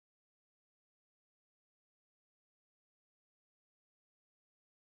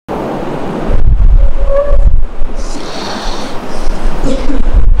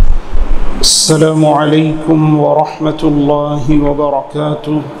السلام علیکم ورحمۃ اللہ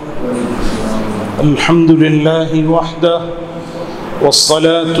وبرکاتہ۔ الحمد للہ وحدہ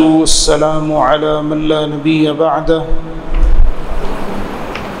والصلاة والسلام علی من لا نبی بعدہ۔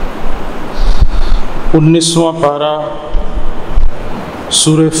 19واں پارہ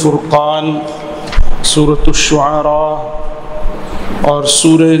سورہ فرقان، سورۃ الشعراء اور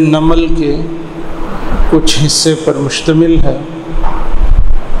سورہ نمل کے کچھ حصے پر مشتمل ہے۔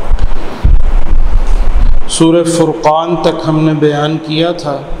 سورہ فرقان تک ہم نے بیان کیا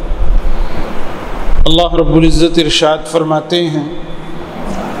تھا۔ اللہ رب العزت ارشاد فرماتے ہیں: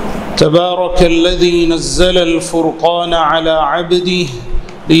 تبارک الذی نزل الفرقان علی عبدہ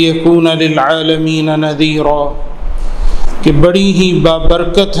لیکون للعالمین نذیرا، کہ بڑی ہی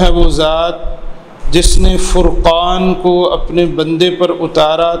بابرکت ہے وہ ذات جس نے فرقان کو اپنے بندے پر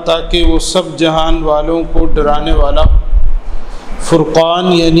اتارا تاکہ وہ سب جہان والوں کو ڈرانے والا۔ فرقان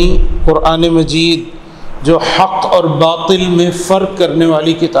یعنی قرآن مجید، جو حق اور باطل میں فرق کرنے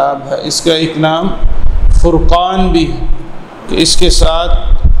والی کتاب ہے۔ اس کا ایک نام فرقان بھی ہے کہ اس کے ساتھ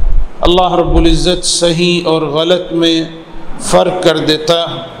اللہ رب العزت صحیح اور غلط میں فرق کر دیتا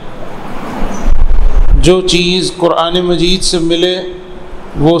ہے۔ جو چیز قرآن مجید سے ملے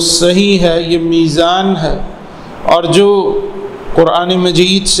وہ صحیح ہے، یہ میزان ہے، اور جو قرآن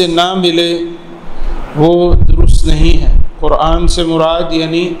مجید سے نہ ملے وہ درست نہیں ہے۔ قرآن سے مراد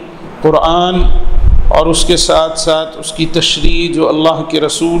یعنی قرآن اور اس کے ساتھ ساتھ اس کی تشریح جو اللہ کے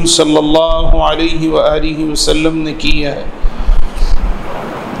رسول صلی اللہ علیہ وآلہ وسلم نے کی ہے۔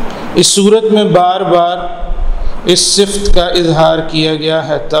 اس صورت میں بار بار اس صفت کا اظہار کیا گیا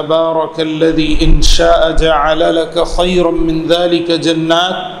ہے: تبارک الذی ان شاء جعل لک خیرا من ذلک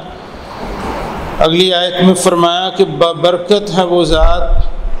جنات۔ اگلی آیت میں فرمایا کہ بابرکت ہے وہ ذات،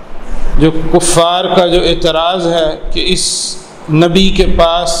 جو کفار کا جو اعتراض ہے کہ اس نبی کے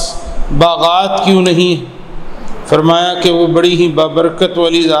پاس باغات کیوں نہیں، فرمایا کہ وہ بڑی ہی بابرکت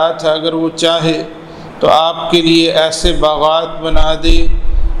والی ذات ہے، اگر وہ چاہے تو آپ کے لیے ایسے باغات بنا دے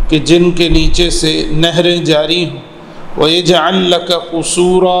کہ جن کے نیچے سے نہریں جاری ہوں، وَيَجْعَلْ لَكَ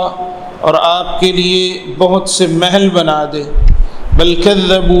قُصُورًا، اور آپ کے لیے بہت سے محل بنا دے۔ بَلْ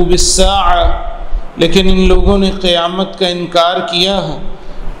كَذَّبُوا بِالسَّاعَةِ، لیکن ان لوگوں نے قیامت کا انکار کیا ہے،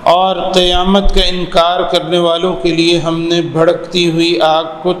 اور قیامت کا انکار کرنے والوں کے لیے ہم نے بھڑکتی ہوئی آگ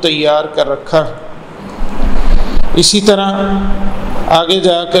کو تیار کر رکھا ہے۔ اسی طرح آگے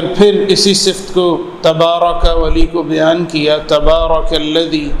جا کر پھر اسی صفت کو تبارک والی کو بیان کیا: تبارک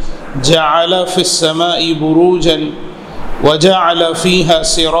الذی جعل فی السماء بروجا وجعل فیہا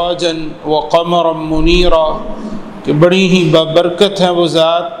سراجا وقمرا منیرا، کہ بڑی ہی بابرکت ہے وہ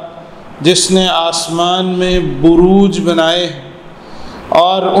ذات جس نے آسمان میں بروج بنائے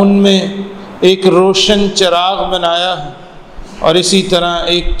اور ان میں ایک روشن چراغ بنایا ہے، اور اسی طرح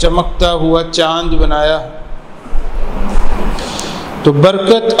ایک چمکتا ہوا چاند بنایا ہے۔ تو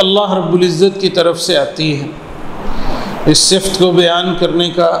برکت اللہ رب العزت کی طرف سے آتی ہے۔ اس صفت کو بیان کرنے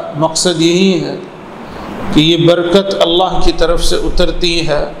کا مقصد یہی ہے کہ یہ برکت اللہ کی طرف سے اترتی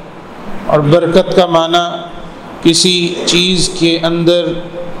ہے، اور برکت کا معنی کسی چیز کے اندر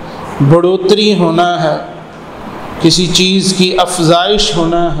بڑھوتری ہونا ہے، کسی چیز کی افزائش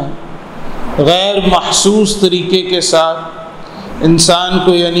ہونا ہے، غیر محسوس طریقے کے ساتھ انسان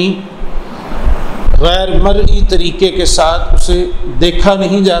کو، یعنی غیر مرئی طریقے کے ساتھ اسے دیکھا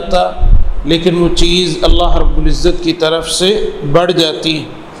نہیں جاتا، لیکن وہ چیز اللہ رب العزت کی طرف سے بڑھ جاتی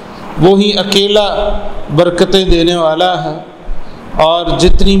ہے۔ وہی اکیلا برکتیں دینے والا ہے، اور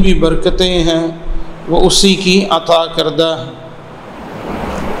جتنی بھی برکتیں ہیں وہ اسی کی عطا کردہ ہے۔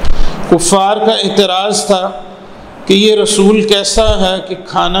 کفار کا اعتراض تھا کہ یہ رسول کیسا ہے کہ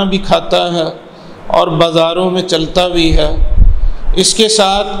کھانا بھی کھاتا ہے اور بازاروں میں چلتا بھی ہے، اس کے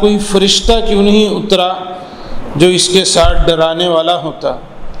ساتھ کوئی فرشتہ کیوں نہیں اترا جو اس کے ساتھ ڈرانے والا ہوتا،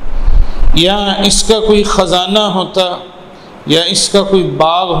 یا اس کا کوئی خزانہ ہوتا، یا اس کا کوئی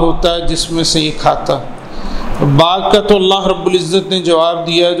باغ ہوتا جس میں سے یہ کھاتا۔ باغ کا تو اللہ رب العزت نے جواب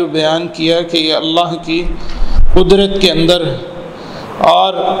دیا، جو بیان کیا کہ یہ اللہ کی قدرت کے اندر ہے،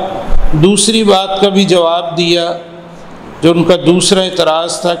 اور دوسری بات کا بھی جواب دیا جو ان کا دوسرا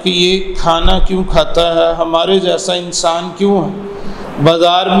اعتراض تھا کہ یہ کھانا کیوں کھاتا ہے، ہمارے جیسا انسان کیوں ہے،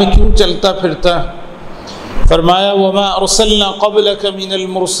 بازار میں کیوں چلتا پھرتا ہے۔ فرمایا: وَمَا أَرْسَلْنَا قَبْلَكَ مِنَ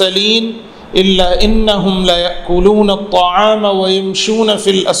الْمُرْسَلِينَ إِلَّا إِنَّهُمْ لَيَأْكُلُونَ الطَّعَامَ وَيَمْشُونَ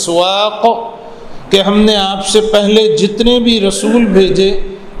فِي الْأَسْوَاقِ، کہ ہم نے آپ سے پہلے جتنے بھی رسول بھیجے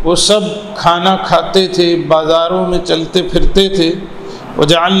وہ سب کھانا کھاتے تھے، بازاروں میں چلتے پھرتے تھے۔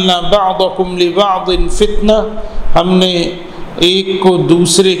 وَجَعَلْنَا بَعْضَكُمْ لِبَعْضٍ فِتْنَةً، ہم نے ایک کو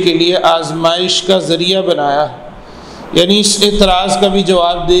دوسرے کے لیے آزمائش کا ذریعہ بنایا ہے۔ یعنی اس اعتراض کا بھی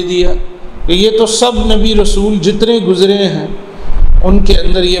جواب دے دیا کہ کہ یہ تو سب نبی رسول جتنے گزرے ہیں ان کے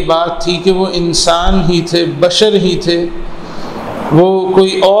اندر یہ بات تھی کہ وہ انسان ہی تھے، بشر ہی تھے، وہ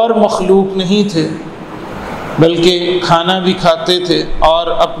کوئی اور مخلوق نہیں تھے، بلکہ کھانا بھی کھاتے تھے اور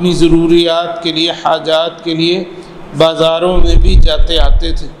اپنی ضروریات کے لیے، حاجات کے لیے بازاروں میں بھی جاتے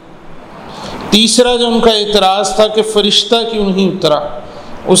آتے تھے۔ تیسرا جو ان کا اعتراض تھا کہ فرشتہ کیوں نہیں اترا،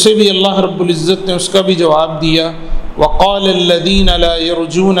 اسے بھی اللہ رب العزت نے اس کا بھی جواب دیا۔ وقال الذين لا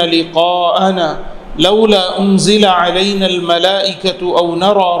يرجون لقاءنا لولا انزل علينا الملائكة او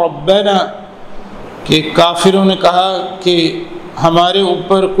نرى ربنا، کہ کافروں نے کہا کہ ہمارے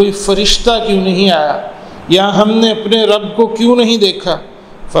اوپر کوئی فرشتہ کیوں نہیں آیا، یا ہم نے اپنے رب کو کیوں نہیں دیکھا۔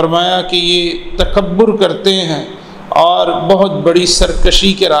 فرمایا کہ یہ تکبر کرتے ہیں اور بہت بڑی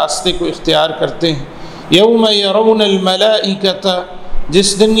سرکشی کے راستے کو اختیار کرتے ہیں۔ یوم یرون الملائکۃ،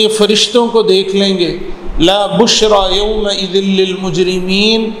 جس دن یہ فرشتوں کو دیکھ لیں گے، لا بشری یومئذ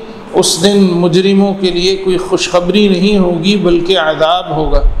للمجرمین، اس دن مجرموں کے لیے کوئی خوشخبری نہیں ہوگی بلکہ عذاب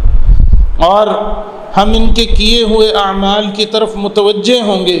ہوگا، اور ہم ان کے کیے ہوئے اعمال کی طرف متوجہ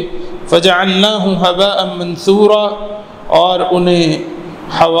ہوں گے۔ فجعلناہ ھباء منثورا، اور انہیں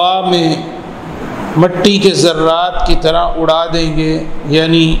ہوا میں مٹی کے ذرات کی طرح اڑا دیں گے،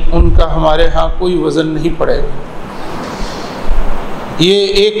 یعنی ان کا ہمارے ہاں کوئی وزن نہیں پڑے گا۔ یہ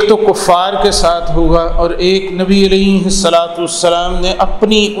ایک تو کفار کے ساتھ ہوگا، اور ایک نبی علیہ الصلاۃ والسلام نے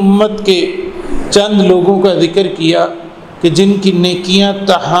اپنی امت کے چند لوگوں کا ذکر کیا کہ جن کی نیکیاں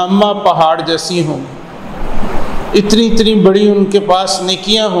تہامہ پہاڑ جیسی ہوں گی، اتنی بڑی ان کے پاس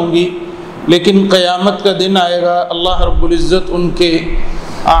نیکیاں ہوں گی، لیکن قیامت کا دن آئے گا، اللہ رب العزت ان کے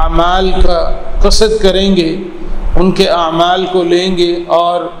اعمال کا قصد کریں گے، ان کے اعمال کو لیں گے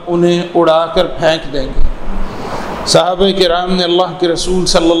اور انہیں اڑا کر پھینک دیں گے۔ صحابہ کرام نے اللہ کے رسول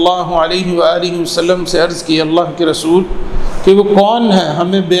صلی اللہ علیہ وآلہ وسلم سے عرض کی، اللہ کے رسول کہ وہ کون ہیں،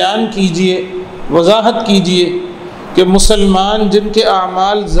 ہمیں بیان کیجئے، وضاحت کیجئے کہ مسلمان جن کے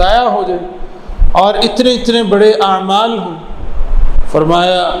اعمال ضائع ہو جائیں اور اتنے بڑے اعمال ہوں۔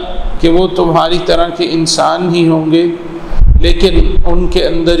 فرمایا کہ وہ تمہاری طرح کے انسان ہی ہوں گے، لیکن ان کے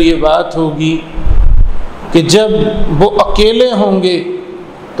اندر یہ بات ہوگی کہ جب وہ اکیلے ہوں گے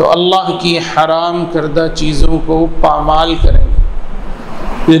تو اللہ کی حرام کردہ چیزوں کو پامال کریں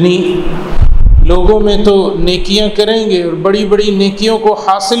گے، یعنی لوگوں میں تو نیکیاں کریں گے اور بڑی بڑی نیکیوں کو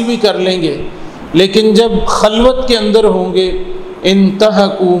حاصل بھی کر لیں گے، لیکن جب خلوت کے اندر ہوں گے،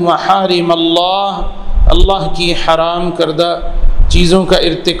 انتہکوا محارم اللہ، اللہ کی حرام کردہ چیزوں کا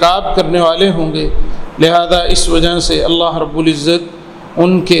ارتکاب کرنے والے ہوں گے، لہذا اس وجہ سے اللہ رب العزت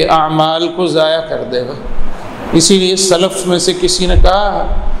ان کے اعمال کو ضائع کر دے گا۔ اسی لیے سلف میں سے کسی نے کہا،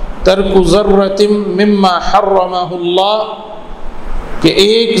 ترک ذرۃ مما حرمہ اللہ، کہ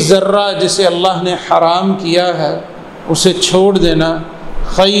ایک ذرہ جسے اللہ نے حرام کیا ہے اسے چھوڑ دینا،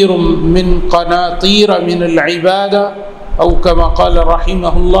 خیر من قناطیر من العبادہ، او کما قال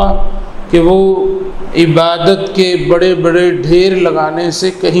رحمہ اللہ، کہ وہ عبادت کے بڑے بڑے ڈھیر لگانے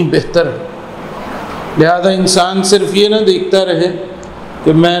سے کہیں بہتر ہے۔ لہذا انسان صرف یہ نہ دیکھتا رہے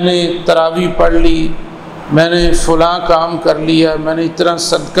کہ میں نے تراویح پڑھ لی، میں نے فلاں کام کر لیا، میں نے اتنا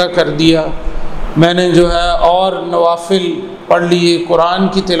صدقہ کر دیا، میں نے جو ہے اور نوافل پڑھ لیے، قرآن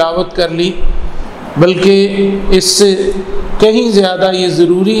کی تلاوت کر لی، بلکہ اس سے کہیں زیادہ یہ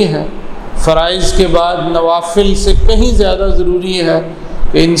ضروری ہے، فرائض کے بعد نوافل سے کہیں زیادہ ضروری ہے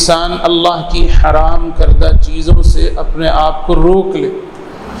کہ انسان اللہ کی حرام کردہ چیزوں سے اپنے آپ کو روک لے،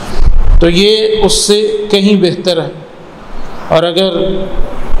 تو یہ اس سے کہیں بہتر ہے۔ اور اگر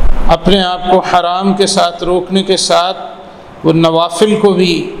اپنے آپ کو حرام کے ساتھ روکنے کے ساتھ وہ نوافل کو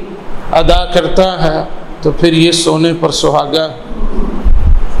بھی ادا کرتا ہے تو پھر یہ سونے پر سہاگا۔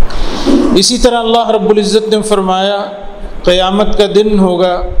 اسی طرح اللہ رب العزت نے فرمایا قیامت کا دن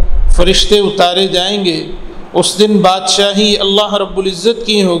ہوگا، فرشتے اتارے جائیں گے، اس دن بادشاہی اللہ رب العزت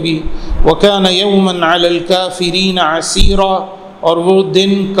کی ہوگی۔ وَكَانَ يَوْمًا عَلَى الْكَافِرِينَ عَسِيرًا، اور وہ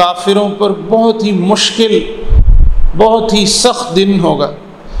دن کافروں پر بہت ہی مشکل، بہت ہی سخت دن ہوگا۔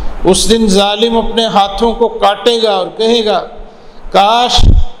 اس دن ظالم اپنے ہاتھوں کو کاٹے گا اور کہے گا، کاش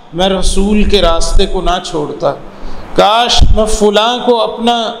میں رسول کے راستے کو نہ چھوڑتا، کاش میں فلاں کو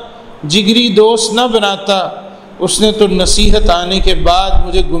اپنا جگری دوست نہ بناتا، اس نے تو نصیحت آنے کے بعد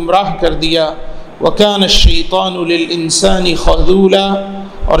مجھے گمراہ کر دیا۔ وَكَانَ الشَّيْطَانُ لِلْإِنسَانِ خَذُولًا،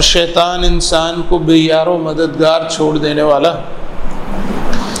 اور شیطان انسان کو بے یار و مددگار چھوڑ دینے والا،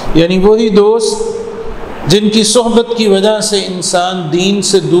 یعنی وہی دوست جن کی صحبت کی وجہ سے انسان دین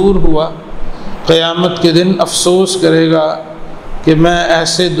سے دور ہوا، قیامت کے دن افسوس کرے گا کہ میں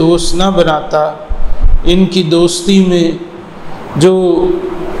ایسے دوست نہ بناتا، ان کی دوستی میں جو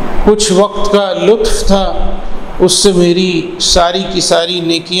کچھ وقت کا لطف تھا اس سے میری ساری کی ساری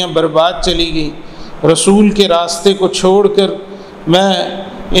نیکیاں برباد چلی گئیں۔ رسول کے راستے کو چھوڑ کر میں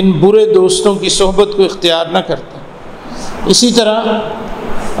ان برے دوستوں کی صحبت کو اختیار نہ کرتا۔ اسی طرح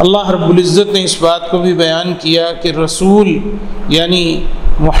اللہ رب العزت نے اس بات کو بھی بیان کیا کہ رسول یعنی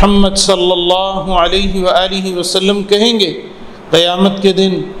محمد صلی اللہ علیہ وآلہ وسلم کہیں گے قیامت کے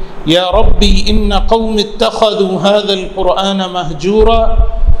دن، یا ربی ان قوم اتخذوا هذا القرآن مہجورا،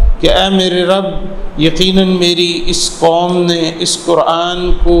 کہ اے میرے رب یقیناً میری اس قوم نے اس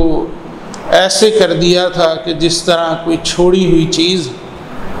قرآن کو ایسے کر دیا تھا کہ جس طرح کوئی چھوڑی ہوئی چیز،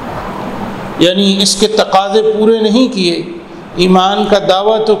 یعنی اس کے تقاضے پورے نہیں کیے، ایمان کا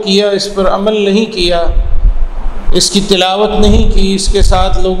دعویٰ تو کیا، اس پر عمل نہیں کیا، اس کی تلاوت نہیں کی، اس کے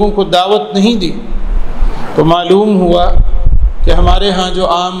ساتھ لوگوں کو دعوت نہیں دی۔ تو معلوم ہوا کہ ہمارے ہاں جو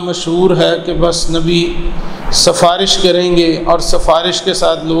عام مشہور ہے کہ بس نبی سفارش کریں گے اور سفارش کے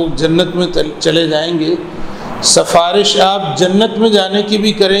ساتھ لوگ جنت میں چلے جائیں گے۔ سفارش آپ جنت میں جانے کی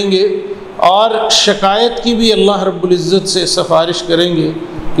بھی کریں گے اور شکایت کی بھی اللہ رب العزت سے سفارش کریں گے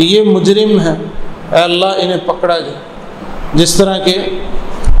کہ یہ مجرم ہے، اے اللہ انہیں پکڑا جائے۔ جس طرح کے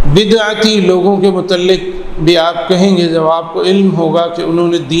بدعتی لوگوں کے متعلق بھی آپ کہیں گے، جب آپ کو علم ہوگا کہ انہوں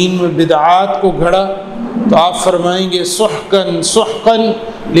نے دین میں بدعات کو گھڑا تو آپ فرمائیں گے سحقاً سحقاً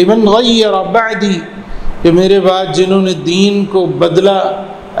لمن غیر بعدی، کہ میرے بعد جنہوں نے دین کو بدلا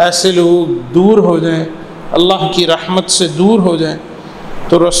ایسے لوگ دور ہو جائیں، اللہ کی رحمت سے دور ہو جائیں۔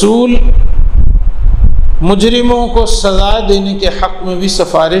 تو رسول مجرموں کو سزا دینے کے حق میں بھی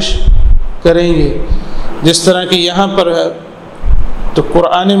سفارش کریں گے، جس طرح کہ یہاں پر ہے۔ تو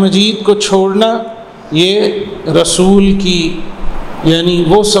قرآن مجید کو چھوڑنا یہ رسول کی یعنی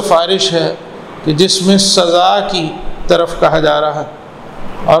وہ سفارش ہے کہ جس میں سزا کی طرف کہا جا رہا ہے،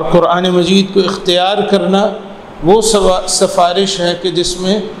 اور قرآن مجید کو اختیار کرنا وہ سفارش ہے کہ جس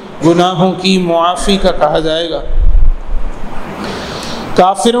میں گناہوں کی معافی کا کہا جائے گا۔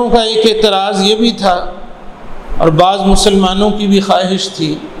 کافروں کا ایک اعتراض یہ بھی تھا اور بعض مسلمانوں کی بھی خواہش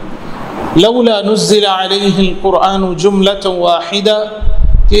تھی، لولا نزل علیہ القرآن جملۃ واحدہ،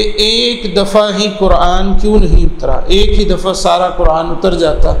 کہ ایک دفعہ ہی قرآن کیوں نہیں اترا، ایک ہی دفعہ سارا قرآن اتر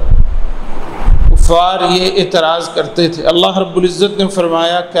جاتا۔ کفار یہ اعتراض کرتے تھے۔ اللہ رب العزت نے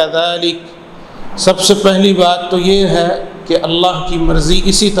فرمایا کذالک، سب سے پہلی بات تو یہ ہے کہ اللہ کی مرضی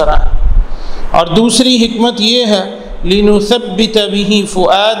اسی طرح ہے، اور دوسری حکمت یہ ہے لنثبت به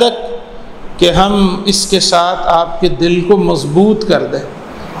فؤادک، کہ ہم اس کے ساتھ آپ کے دل کو مضبوط کر دیں۔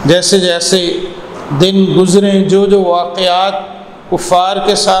 جیسے جیسے دن گزریں، جو جو واقعات کفار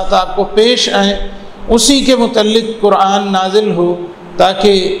کے ساتھ آپ کو پیش آئیں، اسی کے متعلق قرآن نازل ہو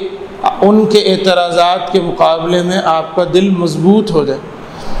تاکہ ان کے اعتراضات کے مقابلے میں آپ کا دل مضبوط ہو جائے۔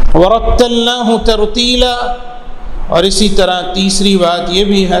 ورتلناہ ترتیلا، اور اسی طرح تیسری بات یہ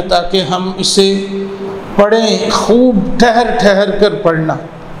بھی ہے تاکہ ہم اسے پڑھیں خوب ٹھہر ٹھہر کر پڑھنا۔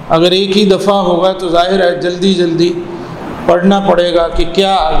 اگر ایک ہی دفعہ ہوگا تو ظاہر ہے جلدی جلدی پڑھنا پڑے گا کہ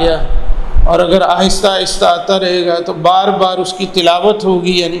کیا آ گیا، اور اگر آہستہ آہستہ آتا رہے گا تو بار بار اس کی تلاوت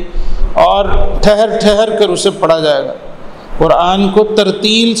ہوگی یعنی، اور ٹھہر ٹھہر کر اسے پڑھا جائے گا۔ قرآن کو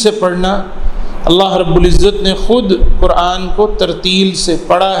ترتیل سے پڑھنا، اللہ رب العزت نے خود قرآن کو ترتیل سے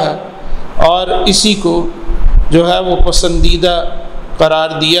پڑھا ہے اور اسی کو جو ہے وہ پسندیدہ قرار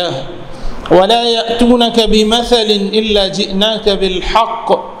دیا ہے۔ وَلَا يَأْتُونَكَ بِمَثَلٍ إِلَّا جِئْنَاكَ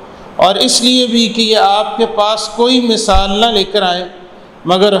بِالْحَقِّ، اور اس لیے بھی کہ یہ آپ کے پاس کوئی مثال نہ لے کر آئیں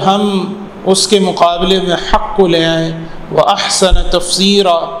مگر ہم اس کے مقابلے میں حق کو لے آئیں، وَأَحْسَنَ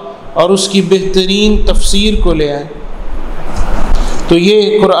تَفْسِيرًا، اور اس کی بہترین تفسیر کو لے آئیں۔ تو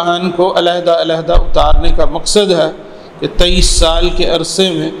یہ قرآن کو علیحدہ علیحدہ اتارنے کا مقصد ہے کہ 23 سال کے عرصے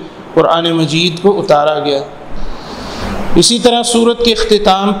میں قرآن مجید کو اتارا گیا۔ اسی طرح سورت کے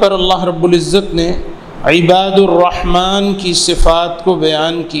اختتام پر اللہ رب العزت نے عباد الرحمن کی صفات کو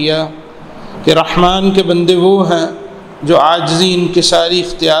بیان کیا کہ رحمان کے بندے وہ ہیں جو عاجزی انکساری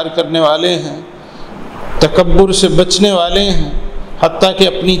اختیار کرنے والے ہیں، تکبر سے بچنے والے ہیں، حتیٰ کہ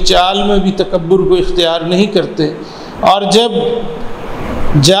اپنی چال میں بھی تکبر کو اختیار نہیں کرتے، اور جب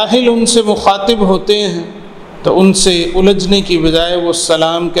جاہل ان سے مخاطب ہوتے ہیں تو ان سے الجھنے کی بجائے وہ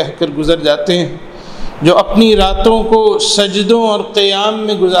سلام کہہ کر گزر جاتے ہیں، جو اپنی راتوں کو سجدوں اور قیام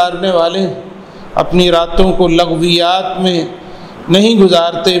میں گزارنے والے ہیں، اپنی راتوں کو لغویات میں نہیں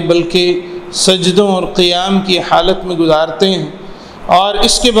گزارتے بلکہ سجدوں اور قیام کی حالت میں گزارتے ہیں، اور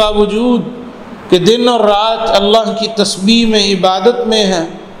اس کے باوجود کہ دن اور رات اللہ کی تسبیح میں عبادت میں ہیں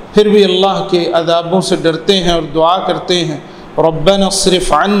پھر بھی اللہ کے عذابوں سے ڈرتے ہیں اور دعا کرتے ہیں، ربنا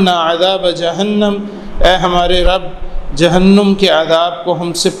اصرف عنا عذاب جہنم، اے ہمارے رب جہنم کے عذاب کو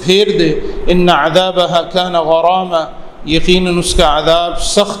ہم سے پھیر دے، ان عذابها کان غراما، یقیناً اس کا عذاب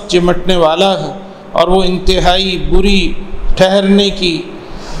سخت چمٹنے والا ہے، اور وہ انتہائی بری ٹھہرنے کی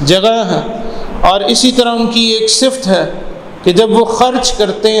جگہ ہے۔ اور اسی طرح ان کی ایک صفت ہے کہ جب وہ خرچ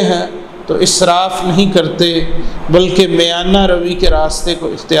کرتے ہیں تو اسراف نہیں کرتے بلکہ میانہ روی کے راستے کو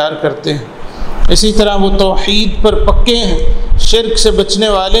اختیار کرتے ہیں۔ اسی طرح وہ توحید پر پکے ہیں، شرک سے بچنے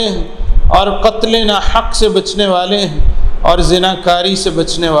والے ہیں، اور قتل ناحق سے بچنے والے ہیں، اور زناکاری سے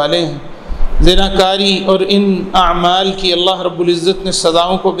بچنے والے ہیں۔ زناکاری اور ان اعمال کی اللہ رب العزت نے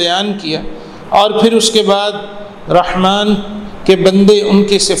سزاؤں کو بیان کیا، اور پھر اس کے بعد رحمان کے بندے ان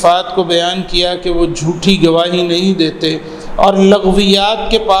کی صفات کو بیان کیا کہ وہ جھوٹی گواہی نہیں دیتے، اور لغویات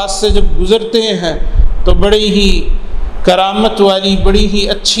کے پاس سے جب گزرتے ہیں تو بڑی ہی کرامت والی، بڑی ہی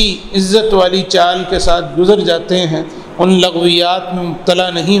اچھی عزت والی چال کے ساتھ گزر جاتے ہیں، ان لغویات میں مبتلا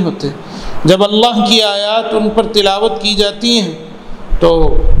نہیں ہوتے۔ جب اللہ کی آیات ان پر تلاوت کی جاتی ہیں تو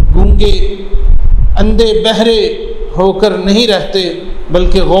گونگے اندھے بہرے ہو کر نہیں رہتے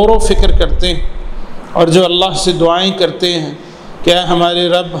بلکہ غور و فکر کرتے ہیں، اور جو اللہ سے دعائیں کرتے ہیں کہ اے ہمارے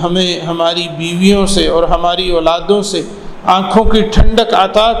رب ہمیں ہماری بیویوں سے اور ہماری اولادوں سے آنکھوں کی ٹھنڈک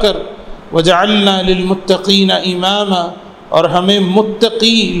عطا کر، وجعلنا للمتقین اماما، اور ہمیں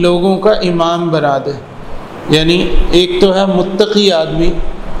متقی لوگوں کا امام بنا دے۔ یعنی ایک تو ہے متقی آدمی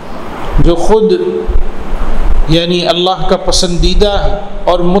جو خود یعنی اللہ کا پسندیدہ ہے،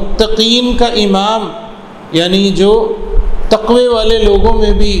 اور متقین کا امام یعنی جو تقوی والے لوگوں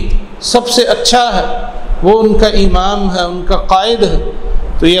میں بھی سب سے اچھا ہے، وہ ان کا امام ہے، ان کا قائد ہے۔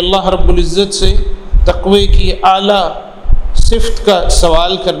 تو یہ اللہ رب العزت سے تقوی کی اعلیٰ صفت کا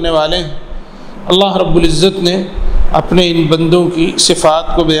سوال کرنے والے ہیں۔ اللہ رب العزت نے اپنے ان بندوں کی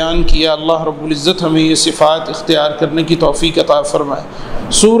صفات کو بیان کیا۔ اللہ رب العزت ہمیں یہ صفات اختیار کرنے کی توفیق عطا فرمائے۔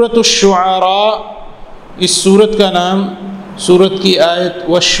 سورۃ الشعراء، اس سورت کا نام، سورت کی آیت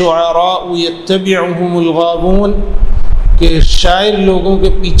والشعراء یتبعہم الغاوون، کہ شاعر لوگوں کے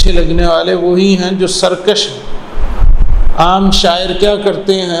پیچھے لگنے والے وہی ہیں جو سرکش ہیں۔ عام شاعر کیا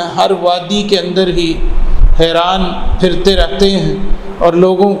کرتے ہیں، ہر وادی کے اندر ہی حیران پھرتے رہتے ہیں، اور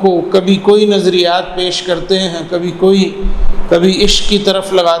لوگوں کو کبھی کوئی نظریات پیش کرتے ہیں، کبھی عشق کی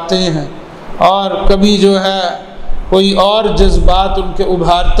طرف لگاتے ہیں، اور کبھی جو ہے کوئی اور جذبات ان کے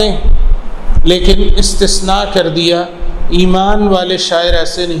ابھارتے ہیں۔ لیکن استثناء کر دیا، ایمان والے شاعر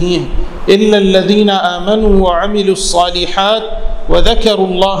ایسے نہیں ہیں۔ الا الذین آمنوا وعملوا الصالحات وذکروا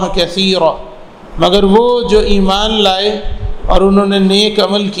اللہ کثیرا، مگر وہ جو ایمان لائے اور انہوں نے نیک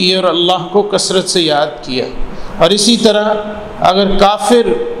عمل کیے اور اللہ کو کثرت سے یاد کیا۔ اور اسی طرح اگر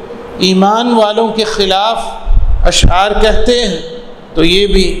کافر ایمان والوں کے خلاف اشعار کہتے ہیں تو یہ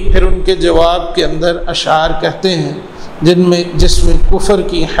بھی پھر ان کے جواب کے اندر اشعار کہتے ہیں جس میں کفر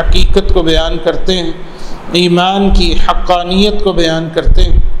کی حقیقت کو بیان کرتے ہیں، ایمان کی حقانیت کو بیان کرتے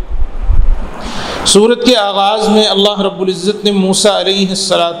ہیں۔ سورت کے آغاز میں اللہ رب العزت نے موسیٰ علیہ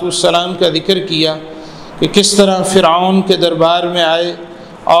السلام کا ذکر کیا کہ کس طرح فرعون کے دربار میں آئے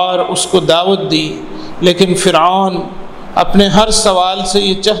اور اس کو دعوت دی، لیکن فرعون اپنے ہر سوال سے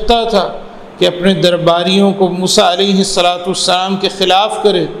یہ چاہتا تھا کہ اپنے درباریوں کو موسیٰ علیہ السلام کے خلاف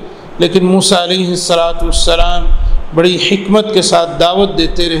کرے، لیکن موسیٰ علیہ السلام بڑی حکمت کے ساتھ دعوت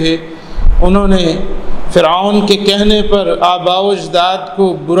دیتے رہے۔ انہوں نے فرعون کے کہنے پر آباء و اجداد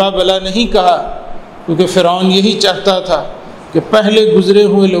کو برا بلا نہیں کہا، کیونکہ فرعون یہی چاہتا تھا کہ پہلے گزرے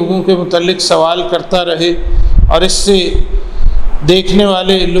ہوئے لوگوں کے متعلق سوال کرتا رہے، اور اس سے دیکھنے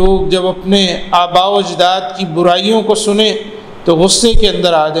والے لوگ جب اپنے آباء و اجداد کی برائیوں کو سنیں تو غصے کے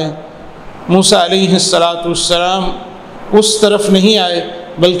اندر آ جائیں۔ موسیٰ علیہ السلام اس طرف نہیں آئے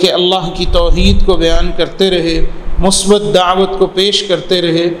بلکہ اللہ کی توحید کو بیان کرتے رہے، مثبت دعوت کو پیش کرتے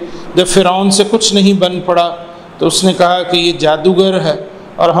رہے۔ جب فرعون سے کچھ نہیں بن پڑا تو اس نے کہا کہ یہ جادوگر ہے،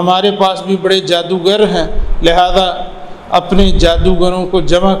 اور ہمارے پاس بھی بڑے جادوگر ہیں، لہذا اپنے جادوگروں کو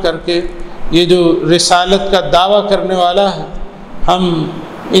جمع کر کے یہ جو رسالت کا دعویٰ کرنے والا ہے، ہم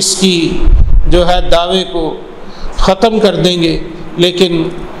اس کی جو ہے دعوے کو ختم کر دیں گے۔ لیکن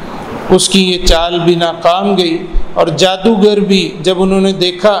اس کی یہ چال بھی ناکام گئی، اور جادوگر بھی جب انہوں نے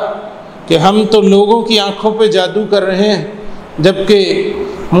دیکھا کہ ہم تو لوگوں کی آنکھوں پہ جادو کر رہے ہیں، جبکہ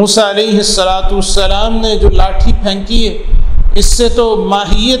موسیٰ علیہ السلام نے جو لاٹھی پھینکی ہے اس سے تو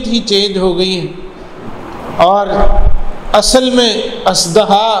ماہیت ہی چینج ہو گئی ہے، اور اصل میں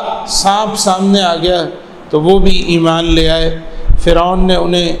اژدہا سانپ سامنے آ گیا، تو وہ بھی ایمان لے آئے۔ فرعون نے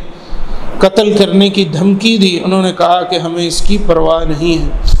انہیں قتل کرنے کی دھمکی دی، انہوں نے کہا کہ ہمیں اس کی پرواہ نہیں ہے۔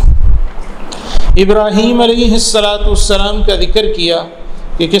 ابراہیم علیہ السلام کا ذکر کیا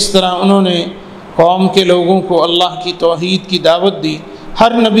کہ کس طرح انہوں نے قوم کے لوگوں کو اللہ کی توحید کی دعوت دی۔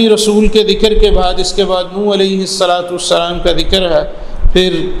 ہر نبی رسول کے ذکر کے بعد اس کے بعد نوح علیہ السلام کا ذکر ہے،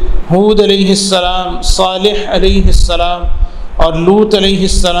 پھر ہود علیہ السلام، صالح علیہ السلام، اور لوط علیہ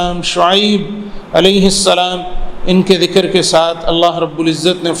السلام، شعیب علیہ السلام، ان کے ذکر کے ساتھ اللہ رب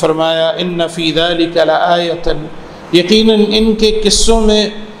العزت نے فرمایا ان فی ذلک لآیۃ، یقیناً ان کے قصوں میں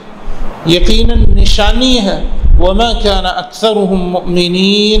یقیناً نشانی ہے، وما کان اکثرهم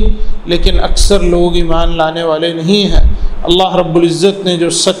مؤمنین، لیکن اکثر لوگ ایمان لانے والے نہیں ہیں۔ اللہ رب العزت نے جو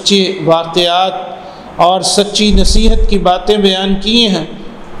سچے واقعات اور سچی نصیحت کی باتیں بیان کی ہیں،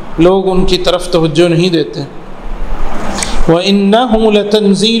 لوگ ان کی طرف توجہ نہیں دیتے۔ وَإِنَّهُ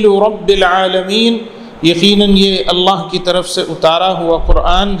لَتَنزِيلُ رَبِّ الْعَالَمِينَ، یقیناً یہ اللہ کی طرف سے اتارا ہوا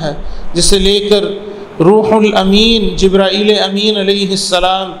قرآن ہے، جسے لے کر روح الامین جبرائیل امین علیہ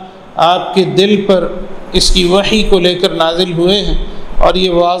السلام آپ کے دل پر اس کی وحی کو لے کر نازل ہوئے ہیں، اور یہ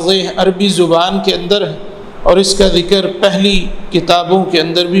واضح عربی زبان کے اندر ہے، اور اس کا ذکر پہلی کتابوں کے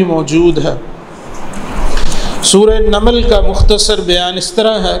اندر بھی موجود ہے۔ سورہ نمل کا مختصر بیان اس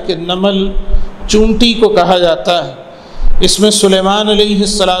طرح ہے کہ نمل چونٹی کو کہا جاتا ہے۔ اس میں سلیمان علیہ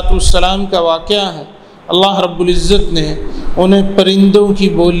السلام کا واقعہ ہے۔ اللہ رب العزت نے انہیں پرندوں کی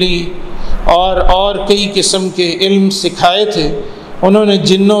بولی اور کئی قسم کے علم سکھائے تھے۔ انہوں نے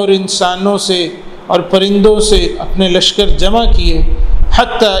جنوں اور انسانوں سے اور پرندوں سے اپنے لشکر جمع کیے،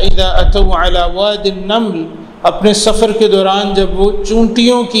 حتیٰ اذا اتوا علی واد النمل، اپنے سفر کے دوران جب وہ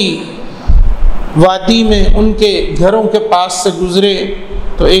چونٹیوں کی وادی میں ان کے گھروں کے پاس سے گزرے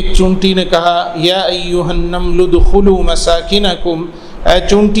تو ایک چونٹی نے کہا یا ایھا النمل ادخلوا مساکنکم، اے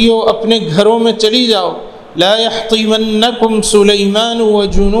چونٹیوں اپنے گھروں میں چلی جاؤ، لا یحطمنکم سلیمان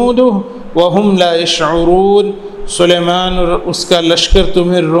وجنودہ وہم لا یشعرون، سلیمان اور اس کا لشکر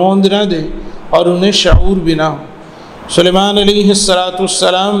تمہیں روند نہ دے اور انہیں شعور بھی نہ ہو۔ سلیمان علیہ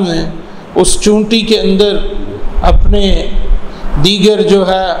السلام نے اس چونٹی کے اندر اپنے دیگر جو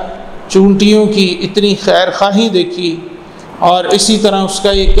ہے چونٹیوں کی اتنی خیر خواہی دیکھی اور اسی طرح اس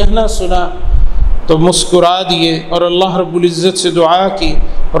کا یہ کہنا سنا تو مسکرا دیے اور اللہ رب العزت سے دعا کی،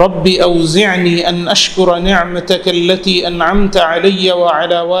 ربی اوزعنی ان اشکر نعمتک التی انعمت علی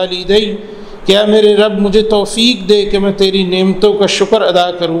وعلی والدی، کیا میرے رب مجھے توفیق دے کہ میں تیری نعمتوں کا شکر ادا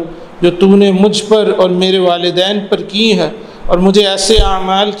کروں جو تو نے مجھ پر اور میرے والدین پر کی ہے، اور مجھے ایسے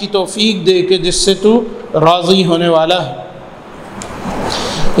اعمال کی توفیق دے کہ جس سے تو راضی ہونے والا ہے۔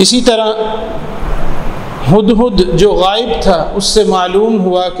 اسی طرح ہدہد جو غائب تھا اس سے معلوم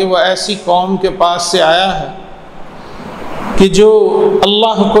ہوا کہ وہ ایسی قوم کے پاس سے آیا ہے کہ جو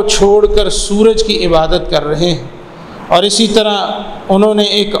اللہ کو چھوڑ کر سورج کی عبادت کر رہے ہیں، اور اسی طرح انہوں نے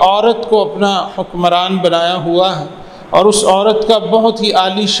ایک عورت کو اپنا حکمران بنایا ہوا ہے، اور اس عورت کا بہت ہی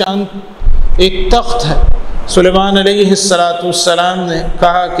عالی شان ایک تخت ہے۔ سلیمان علیہ السلام نے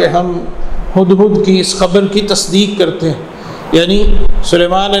کہا کہ ہم ہدہد کی اس خبر کی تصدیق کرتے ہیں، یعنی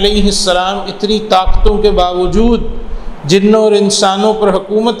سلیمان علیہ السلام اتنی طاقتوں کے باوجود، جنوں اور انسانوں پر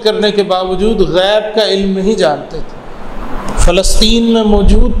حکومت کرنے کے باوجود غیب کا علم نہیں جانتے تھے۔ فلسطین میں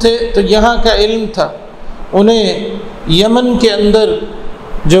موجود تھے تو یہاں کا علم تھا، انہیں یمن کے اندر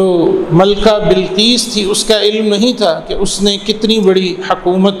جو ملکہ بلقیس تھی اس کا علم نہیں تھا کہ اس نے کتنی بڑی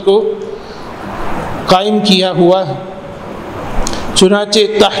حکومت کو قائم کیا ہوا ہے۔ چنانچہ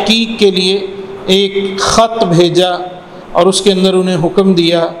تحقیق کے لیے ایک خط بھیجا اور اس کے اندر انہیں حکم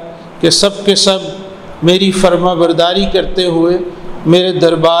دیا کہ سب کے سب میری فرما برداری کرتے ہوئے میرے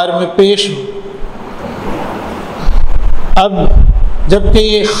دربار میں پیش ہو۔ اب جب کہ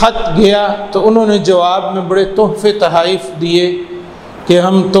یہ خط گیا تو انہوں نے جواب میں بڑے تحفے تحائف دیے کہ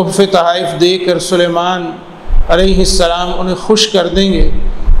ہم تحفے تحائف دے کر سلیمان علیہ السلام انہیں خوش کر دیں گے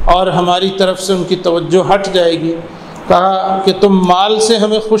اور ہماری طرف سے ان کی توجہ ہٹ جائے گی۔ کہا کہ تم مال سے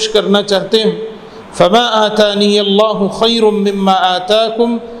ہمیں خوش کرنا چاہتے ہو، فما آتانی اللہ خیر مما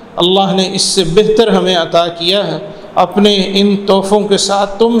آتاکم، اللہ نے اس سے بہتر ہمیں عطا کیا ہے، اپنے ان تحفوں کے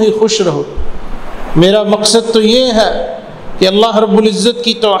ساتھ تم ہی خوش رہو۔ میرا مقصد تو یہ ہے کہ اللہ رب العزت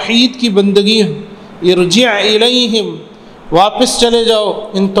کی توحید کی بندگی ہو، ارجع الیہم، واپس چلے جاؤ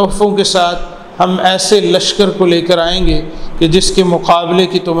ان تحفوں کے ساتھ، ہم ایسے لشکر کو لے کر آئیں گے کہ جس کے مقابلے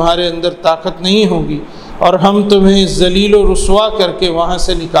کی تمہارے اندر طاقت نہیں ہوگی، اور ہم تمہیں ذلیل و رسوا کر کے وہاں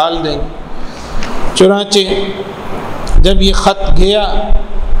سے نکال دیں گے۔ چنانچہ جب یہ خط گیا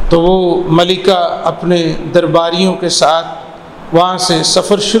تو وہ ملکہ اپنے درباریوں کے ساتھ وہاں سے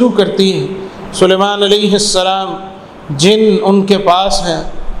سفر شروع کرتی ہے۔ سلیمان علیہ السلام جن ان کے پاس ہیں،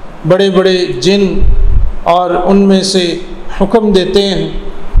 بڑے بڑے جن، اور ان میں سے حکم دیتے ہیں،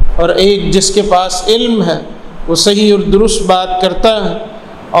 اور ایک جس کے پاس علم ہے وہ صحیح اور درست بات کرتا ہے،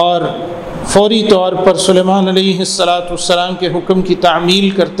 اور فوری طور پر سلیمان علیہ السلام کے حکم کی تعمیل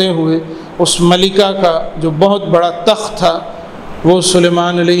کرتے ہوئے اس ملکہ کا جو بہت بڑا تخت تھا وہ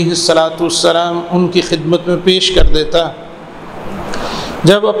سلیمان علیہ السلام ان کی خدمت میں پیش کر دیتا۔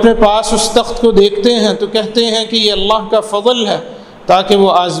 جب اپنے پاس اس تخت کو دیکھتے ہیں تو کہتے ہیں کہ یہ اللہ کا فضل ہے تاکہ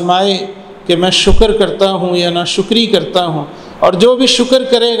وہ آزمائے کہ میں شکر کرتا ہوں یا ناشکری کرتا ہوں، اور جو بھی شکر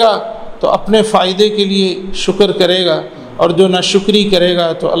کرے گا تو اپنے فائدے کے لیے شکر کرے گا، اور جو ناشکری کرے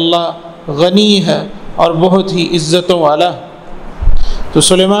گا تو اللہ غنی ہے اور بہت ہی عزتوں والا۔ تو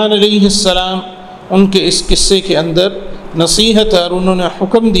سلیمان علیہ السلام ان کے اس قصے کے اندر نصیحت ہے، اور انہوں نے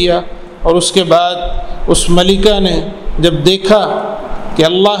حکم دیا، اور اس کے بعد اس ملکہ نے جب دیکھا کہ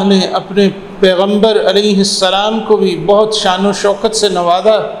اللہ نے اپنے پیغمبر علیہ السلام کو بھی بہت شان و شوکت سے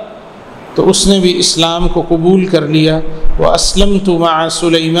نوازا، تو اس نے بھی اسلام کو قبول کر لیا۔ وَأَسْلَمْتُ مَعَ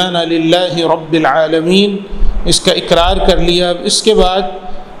سُلَيْمَانَ لِلَّهِ رَبِّ الْعَالَمِينَ، اس کا اقرار کر لیا۔ اب اس کے بعد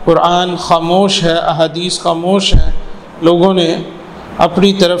قرآن خاموش ہے، احادیث خاموش ہیں، لوگوں نے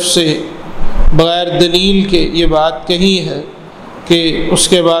اپنی طرف سے بغیر دلیل کے یہ بات کہی ہے کہ اس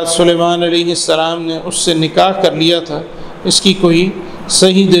کے بعد سلیمان علیہ السلام نے اس سے نکاح کر لیا تھا۔ اس کی کوئی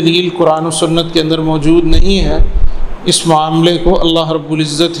صحیح دلیل قرآن و سنت کے اندر موجود نہیں ہے، اس معاملے کو اللہ رب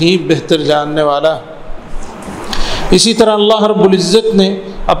العزت ہی بہتر جاننے والا۔ اسی طرح اللہ رب العزت نے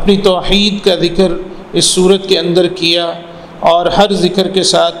اپنی توحید کا ذکر اس صورت کے اندر کیا، اور ہر ذکر کے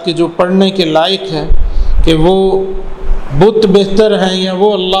ساتھ کہ جو پڑھنے کے لائق ہے کہ وہ بت بہتر ہیں یا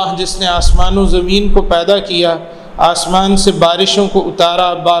وہ اللہ جس نے آسمان و زمین کو پیدا کیا، آسمان سے بارشوں کو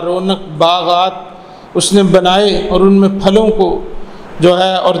اتارا، بارونق باغات اس نے بنائے اور ان میں پھلوں کو جو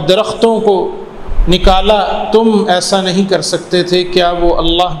ہے اور درختوں کو نکالا، تم ایسا نہیں کر سکتے تھے، کیا وہ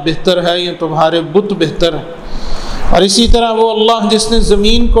اللہ بہتر ہے یا تمہارے بت بہتر ہیں؟ اور اسی طرح وہ اللہ جس نے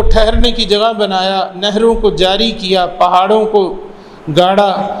زمین کو ٹھہرنے کی جگہ بنایا، نہروں کو جاری کیا، پہاڑوں کو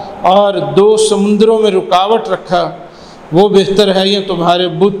گاڑا اور دو سمندروں میں رکاوٹ رکھا، وہ بہتر ہے یا تمہارے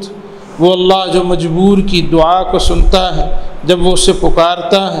بت؟ وہ اللہ جو مجبور کی دعا کو سنتا ہے جب وہ اسے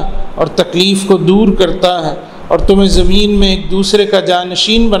پکارتا ہے اور تکلیف کو دور کرتا ہے اور تمہیں زمین میں ایک دوسرے کا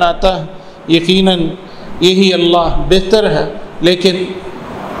جانشین بناتا ہے، یقیناً یہی اللہ بہتر ہے۔ لیکن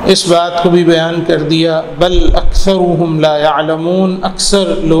اس بات کو بھی بیان کر دیا، بل اکثرهم لا يعلمون،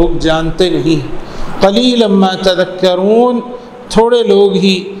 اکثر لوگ جانتے نہیں، قلیلا ما تذکرون، تھوڑے لوگ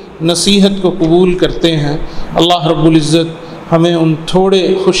ہی نصیحت کو قبول کرتے ہیں۔ اللہ رب العزت ہمیں ان تھوڑے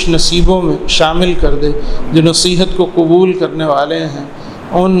خوش نصیبوں میں شامل کر دے جو نصیحت کو قبول کرنے والے ہیں،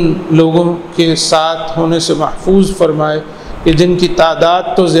 ان لوگوں کے ساتھ ہونے سے محفوظ فرمائے کہ جن کی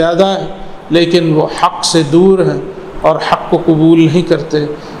تعداد تو زیادہ ہے لیکن وہ حق سے دور ہیں اور حق کو قبول نہیں کرتے۔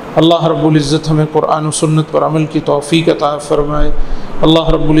 اللہ رب العزت ہمیں قرآن و سنت پر عمل کی توفیق عطا فرمائے۔ اللہ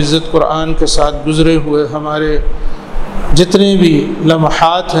رب العزت قرآن کے ساتھ گزرے ہوئے ہمارے جتنے بھی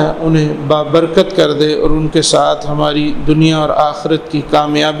لمحات ہیں انہیں بابرکت کر دے اور ان کے ساتھ ہماری دنیا اور آخرت کی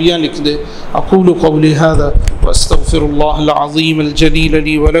کامیابیاں لکھ دے۔ اقول قولی ھذا واستغفر اللہ العظیم الجلیل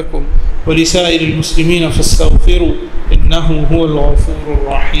لی ولکم ولسائر المسلمین فاستغفروا انہ هو الغفور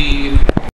الرحیم۔